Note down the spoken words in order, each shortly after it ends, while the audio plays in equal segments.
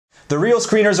The Real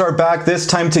Screeners are back, this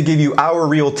time to give you our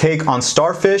real take on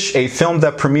Starfish, a film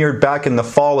that premiered back in the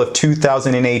fall of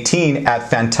 2018 at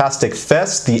Fantastic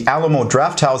Fest, the Alamo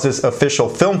Drafthouse's official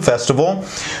film festival.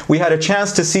 We had a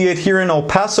chance to see it here in El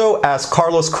Paso as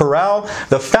Carlos Corral,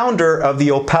 the founder of the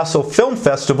El Paso Film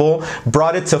Festival,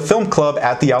 brought it to Film Club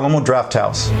at the Alamo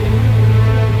Drafthouse.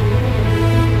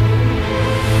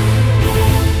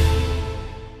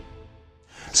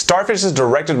 Starfish is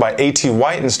directed by A.T.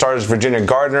 White and stars Virginia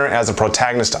Gardner as a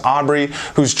protagonist Aubrey,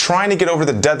 who's trying to get over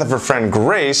the death of her friend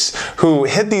Grace, who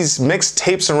hid these mixed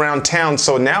tapes around town.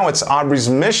 So now it's Aubrey's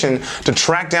mission to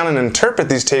track down and interpret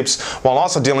these tapes while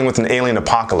also dealing with an alien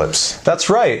apocalypse. That's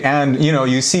right. And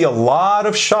you see a lot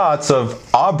of shots of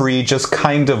Aubrey just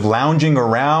kind of lounging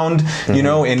around,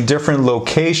 in different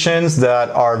locations that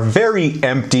are very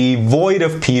empty, void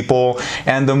of people.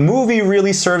 And the movie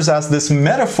really serves as this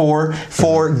metaphor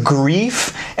for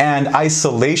grief and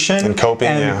isolation and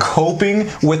coping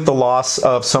with the loss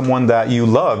of someone that you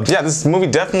loved. Yeah, this movie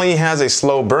definitely has a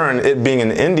slow burn. It being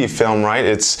an indie film, right?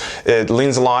 It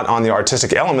leans a lot on the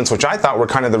artistic elements, which I thought were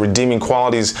kind of the redeeming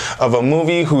qualities of a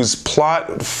movie whose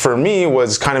plot, for me,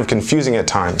 was kind of confusing at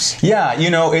times. Yeah,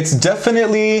 it's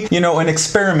definitely, an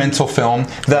experimental film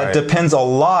that depends a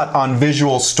lot on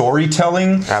visual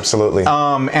storytelling. Absolutely.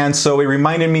 And so it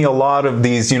reminded me a lot of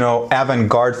these,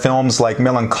 avant-garde films like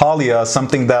Melancholia,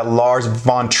 something that Lars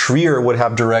von Trier would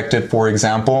have directed, for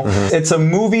example. It's a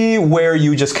movie where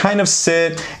you just kind of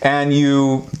sit and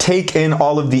you take in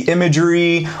all of the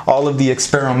imagery, all of the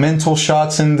experimental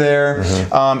shots in there,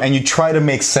 and you try to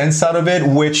make sense out of it,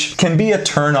 which can be a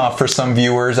turnoff for some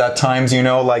viewers at times,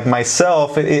 like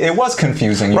myself. It was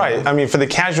confusing. Right. I mean, for the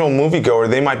casual moviegoer,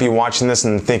 they might be watching this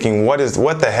and thinking, what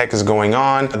the heck is going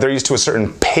on? They're used to a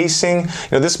certain pacing.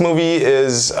 This movie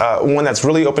is one that's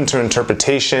really open to interpretation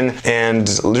and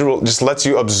just lets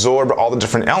you absorb all the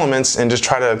different elements and just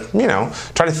try to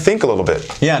think a little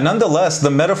bit. Yeah, nonetheless,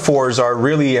 the metaphors are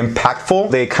really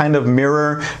impactful. They kind of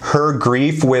mirror her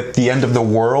grief with the end of the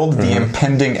world, the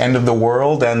impending end of the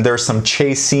world, and there's some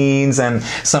chase scenes and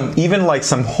some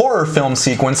horror film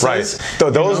sequences.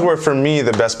 Right. Those were, for me,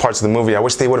 the best parts of the movie. I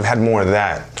wish they would have had more of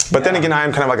that. But then again, I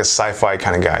am kind of like a sci-fi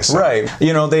kind of guy. So. Right.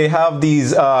 They have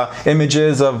these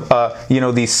images of,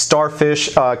 these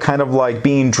starfish kind of like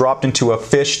being dropped into a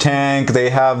fish tank. They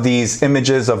have these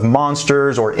images of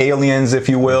monsters or aliens, if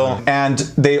you will, and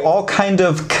they all kind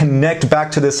of connect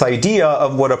back to this idea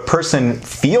of what a person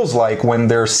feels like when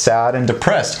they're sad and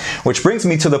depressed, which brings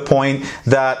me to the point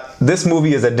that this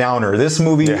movie is a downer. This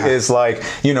movie is like,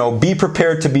 be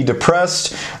prepared to be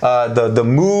depressed. The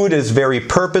mood is very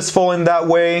purposeful in that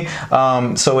way.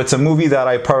 So it's a movie that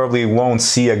I probably won't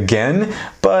see again,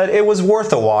 but it was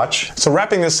worth a watch. So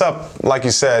wrapping this up, like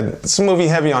you said, it's a movie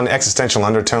heavy on existential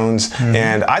undertones,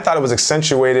 and I thought it was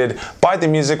accentuated by the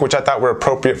music, which I thought were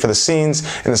appropriate for the scenes,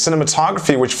 and the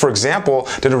cinematography, which, for example,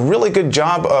 did a really good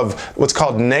job of what's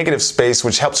called negative space,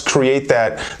 which helps create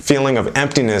that feeling of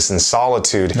emptiness and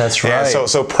solitude. That's right. And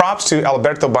so props to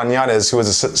Alberto Bañades, who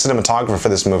was a cinematographer for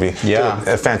this movie. Yeah.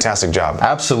 Did a fantastic job.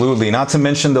 Absolutely. Not to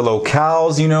mention the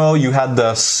locales, you had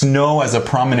the snow as a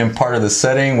prominent part of the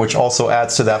setting, which also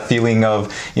adds to that feeling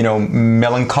of,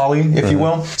 melancholy, if you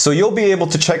will. So you'll be able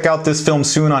to check out this film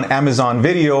soon on Amazon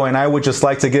Video, and I would just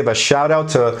like to give a shout out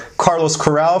to Carlos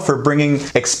Corral for bringing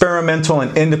experimental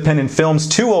and independent films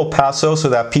to El Paso so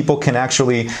that people can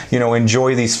actually,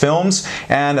 enjoy these films.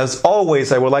 And as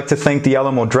always, I would like to thank the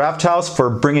Alamo Drafthouse for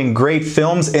bringing great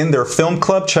films in their film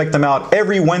club. Check them out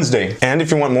every Wednesday. And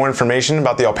if you want more information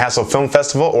about the El Paso Film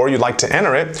Festival or you'd like to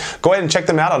enter it, go ahead and check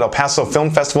them out at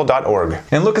elpasofilmfestival.org.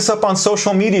 And look us up on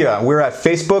social media. We're at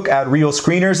Facebook at Real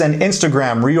Screeners and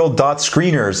Instagram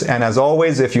real.screeners. And as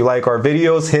always, if you like our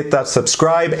videos, hit that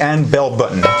subscribe and bell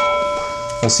button.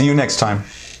 We'll see you next time.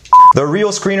 The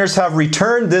Real Screeners have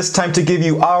returned, this time to give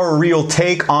you our real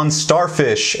take on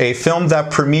Starfish, a film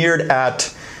that premiered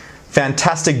at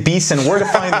Fantastic Beasts and Where to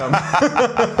Find Them.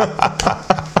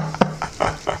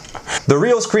 The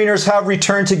Real Screeners have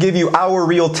returned to give you our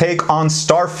real take on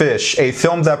Starfish, a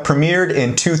film that premiered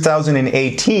in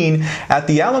 2018 at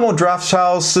the Alamo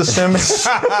Drafthouse system.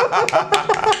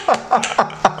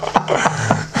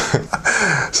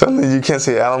 Suddenly you can't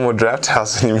say Alamo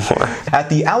Drafthouse anymore. At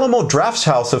the Alamo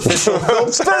Drafthouse official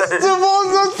film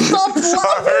festival. Stop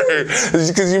Sorry,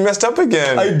 because you messed up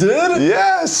again. I did?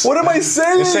 Yes. What am I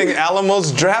saying? You're saying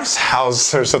Alamo's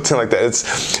Drafthouse or something like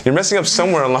that. You're messing up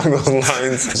somewhere along those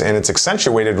lines. And it's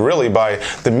accentuated really by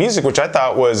the music, which I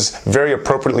thought was very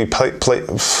appropriately played.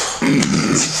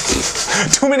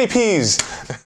 Too many P's.